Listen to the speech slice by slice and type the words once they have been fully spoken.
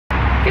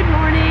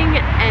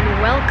and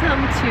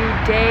welcome to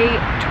day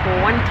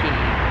 20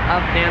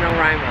 of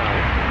NaNoWriMo.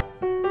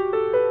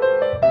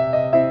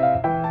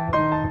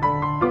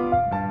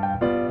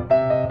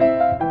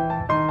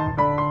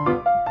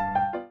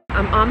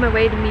 I'm on my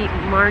way to meet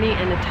Marnie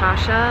and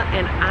Natasha,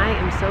 and I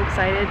am so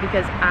excited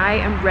because I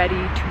am ready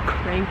to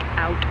crank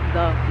out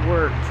the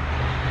words.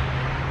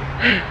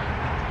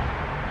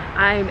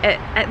 I'm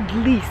at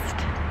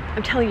least,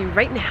 I'm telling you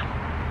right now,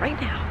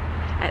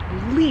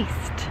 at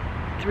least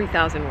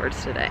 3,000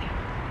 words today.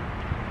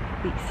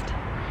 At least.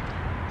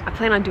 I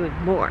plan on doing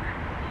more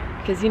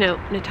because, you know,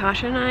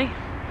 Natasha and I,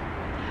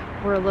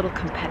 we're a little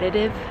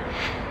competitive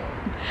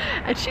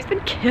and she's been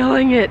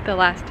killing it the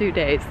last 2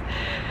 days.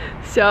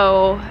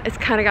 So it's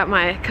kind of got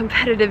my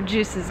competitive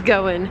juices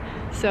going.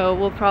 So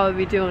we'll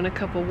probably be doing a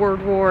couple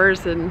word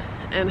wars and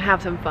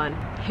have some fun.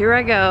 Here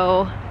I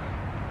go.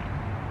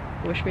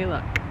 Wish me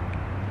luck.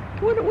 I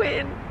want to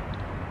win.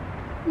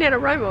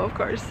 NaNoWriMo, of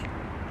course.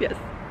 Yes,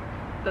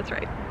 that's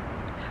right.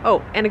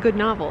 Oh, and a good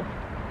novel.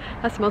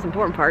 That's the most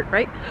important part,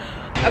 right?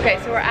 Okay,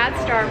 so we're at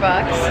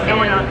Starbucks. No,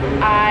 we're not.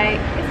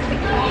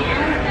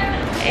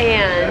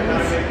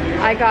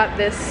 And I got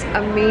this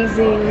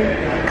amazing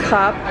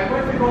cup.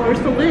 Where's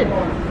the lid?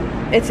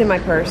 It's in my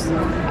purse.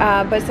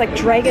 But it's like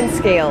dragon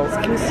scales.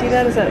 Can you see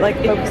that? Is that like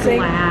focusing?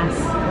 Glass.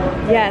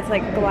 Yeah, it's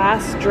like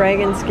glass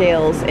dragon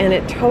scales, and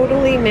it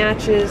totally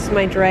matches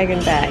my dragon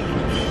bag.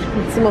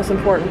 It's the most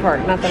important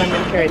part, not that I'm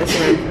going to carry this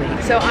around with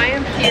me. So I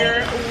am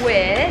here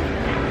with,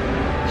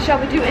 shall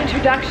we do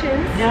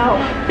introductions? No.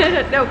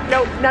 No,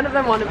 none of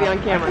them want to be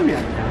on camera.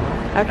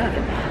 Okay.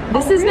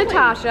 This is really?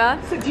 Natasha.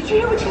 So did you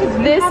hear what she was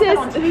saying? This is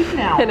on tape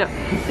now. No.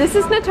 This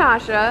is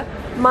Natasha,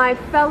 my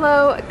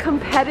fellow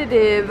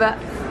competitive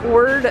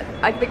word.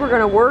 I think we're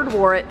going to word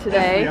war it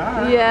today.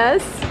 Yes, we are.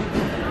 Yes.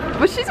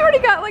 But she's already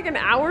got like an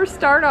hour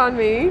start on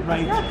me.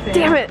 Right.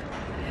 Damn it.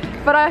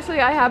 But actually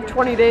I have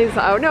 20 days,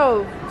 oh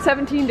no,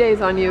 17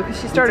 days on you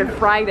because she started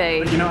Friday.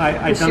 But you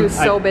know, she was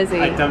so busy.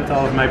 I dumped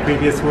all of my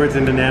previous words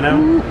into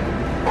Nano.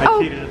 I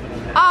cheated a little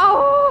bit.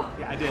 Oh!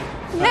 Yeah, I did.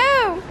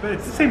 No! But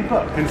it's the same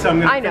book, and so I'm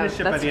going to finish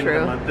it by the end of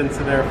the month, and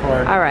so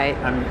therefore all right.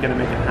 I'm going to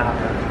make it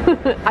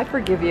happen. I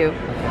forgive you.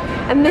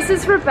 And this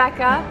is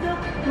Rebecca,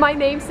 my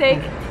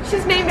namesake.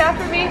 She's named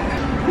after me.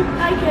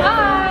 Hi, Kayla.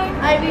 Hi!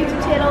 I have a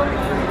YouTube channel.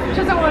 She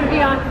doesn't want to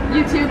be on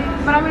YouTube,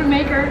 but I'm going to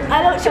make her.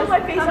 I don't show my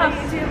face on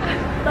YouTube,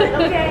 but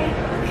okay.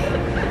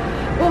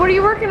 Well, what are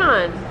you working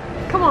on?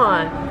 Come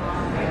on.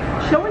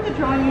 Show her the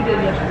drawing you did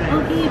yesterday.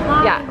 Okay,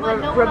 bye. Yeah, But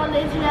no one on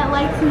the internet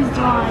likes who's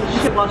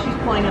drawing. While she's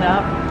pulling it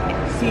up,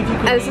 see if you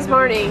can. And this is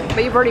Marnie,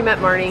 but you've already met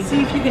Marnie.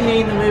 See if you can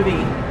name the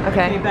movie.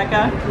 Okay.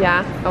 Becca.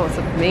 Yeah. Oh, it's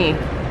up to me.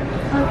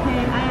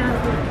 Okay, I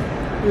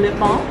have Lip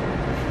balm.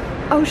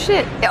 Oh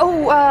shit.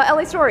 Oh,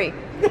 LA Story.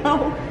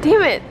 No.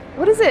 Damn it.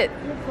 What is it?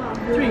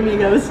 Three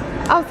Amigos.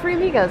 Oh, Three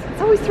Amigos.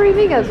 It's always Three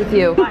Amigos with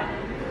you.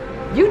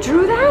 You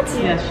drew that?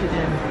 Yes, she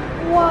did.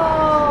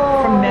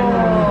 Whoa. From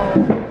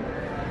memory.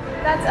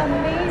 That's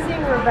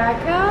amazing,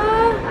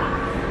 Rebecca.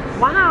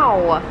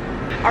 Wow.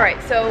 All right,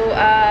 so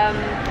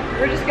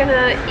we're just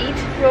gonna eat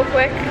real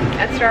quick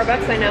at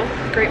Starbucks. I know,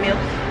 great meal.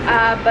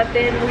 But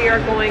then we are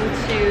going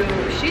to,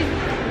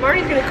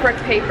 Marnie's gonna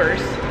correct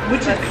papers.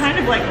 Which is kind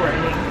of like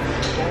writing.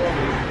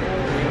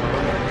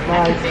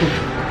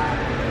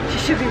 She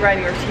should be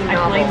writing her teen I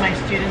novel. blame my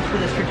students for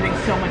this, for doing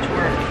so much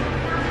work.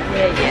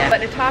 Yeah. But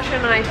Natasha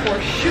and I,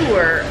 for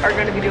sure, are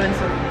going to be doing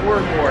some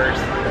word wars.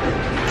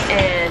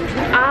 And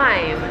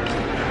I'm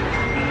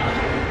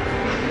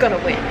going to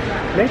win.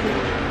 Maybe.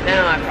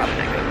 No, I'm probably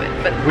not going to win.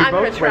 But I'm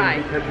going to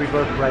try. Because we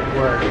both write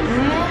words.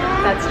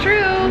 That's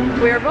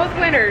true. We are both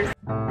winners.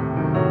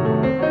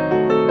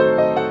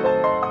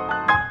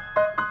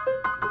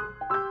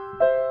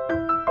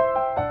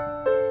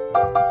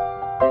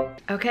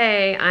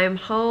 Okay, I'm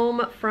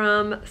home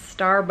from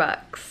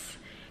Starbucks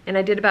and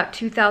I did about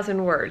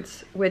 2,000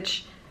 words,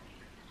 which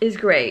is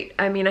great.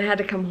 I mean, I had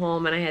to come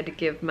home and I had to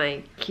give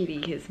my kitty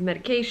his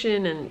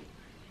medication and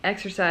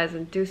exercise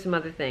and do some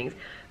other things,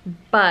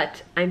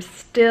 but I'm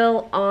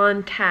still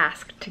on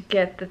task to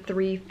get the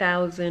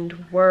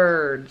 3,000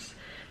 words.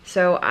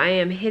 So I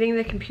am hitting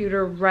the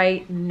computer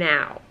right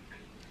now.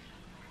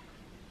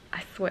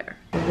 I swear.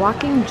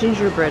 Walking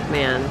gingerbread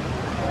man.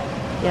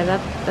 Yeah,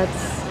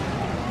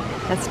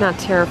 that's not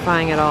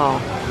terrifying at all.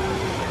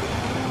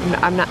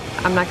 I'm not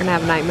gonna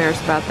have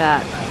nightmares about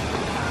that.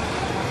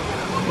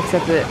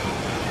 Except that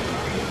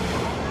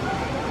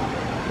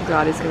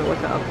God is gonna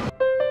look up.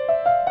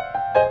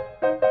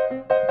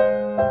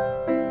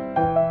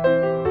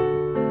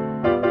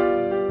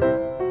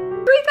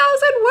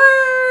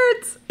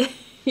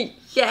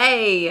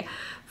 Yay!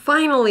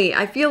 Finally,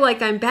 I feel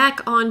like I'm back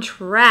on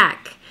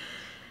track.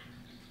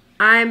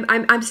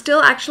 I'm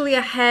still actually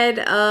ahead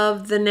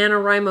of the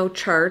NaNoWriMo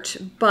chart,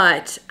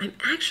 but I'm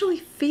actually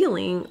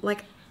feeling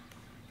like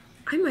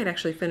I might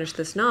actually finish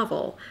this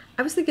novel.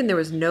 I was thinking there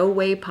was no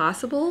way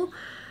possible,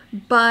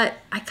 but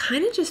I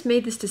kind of just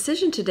made this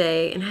decision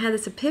today and had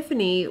this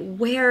epiphany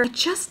where I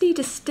just need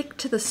to stick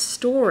to the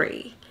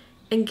story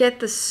and get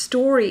the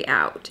story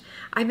out.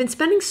 I've been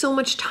spending so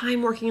much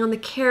time working on the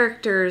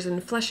characters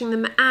and fleshing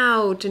them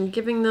out and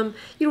giving them,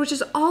 which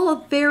is all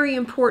very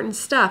important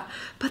stuff.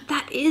 But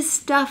that is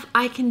stuff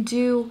I can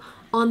do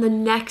on the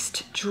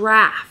next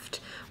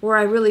draft, where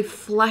I really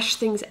flesh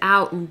things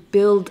out and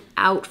build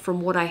out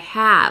from what I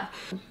have.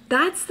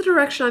 That's the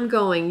direction I'm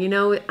going.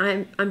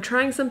 I'm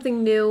trying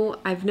something new.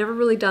 I've never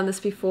really done this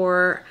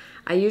before.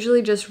 I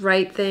usually just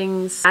write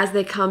things as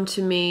they come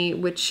to me,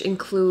 which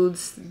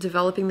includes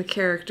developing the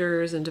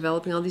characters and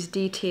developing all these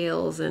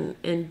details and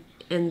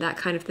that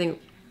kind of thing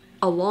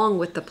along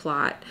with the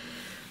plot.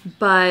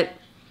 But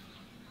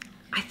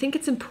I think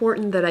it's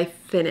important that I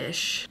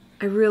finish.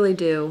 I really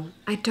do.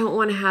 I don't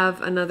want to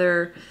have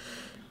another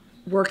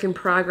work in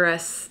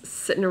progress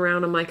sitting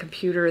around on my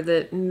computer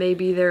that may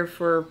be there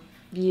for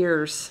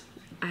years.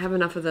 I have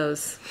enough of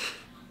those.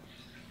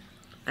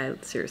 I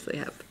seriously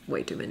have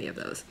way too many of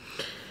those.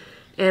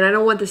 And I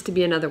don't want this to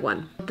be another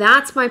one.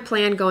 That's my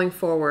plan going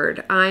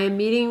forward. I am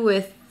meeting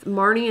with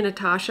Marnie and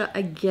Natasha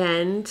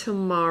again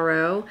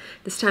tomorrow.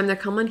 This time they're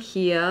coming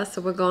here,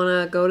 so we're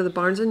gonna go to the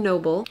Barnes &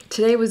 Noble.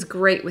 Today was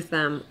great with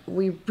them.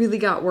 We really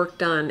got work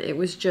done. It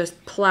was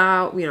just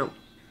plow,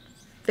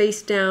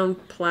 face down,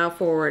 plow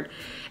forward.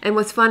 And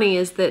what's funny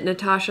is that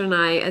Natasha and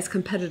I, as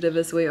competitive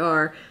as we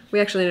are, we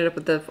actually ended up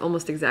with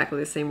almost exactly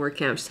the same word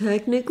count.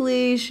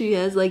 Technically, she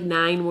has like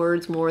 9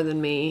 words more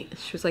than me.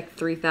 She was like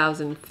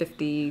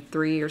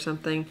 3,053 or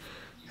something.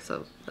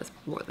 So that's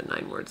more than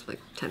 9 words, like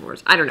 10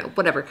 words. I don't know,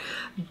 whatever.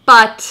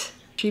 But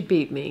she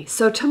beat me.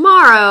 So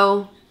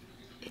tomorrow,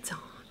 it's on.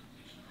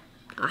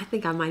 I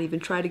think I might even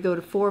try to go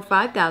to 4,000 or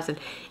 5,000.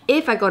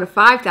 If I go to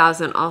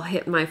 5,000, I'll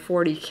hit my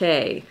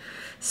 40K.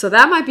 So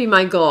that might be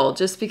my goal,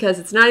 just because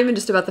it's not even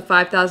just about the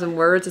 5,000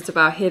 words, it's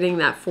about hitting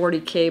that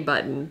 40K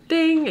button,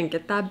 ding, and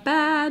get that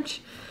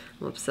badge.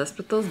 I'm obsessed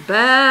with those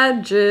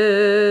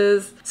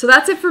badges. So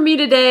that's it for me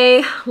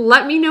today.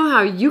 Let me know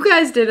how you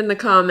guys did in the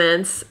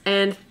comments,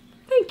 and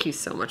thank you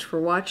so much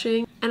for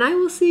watching, and I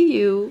will see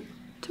you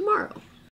tomorrow.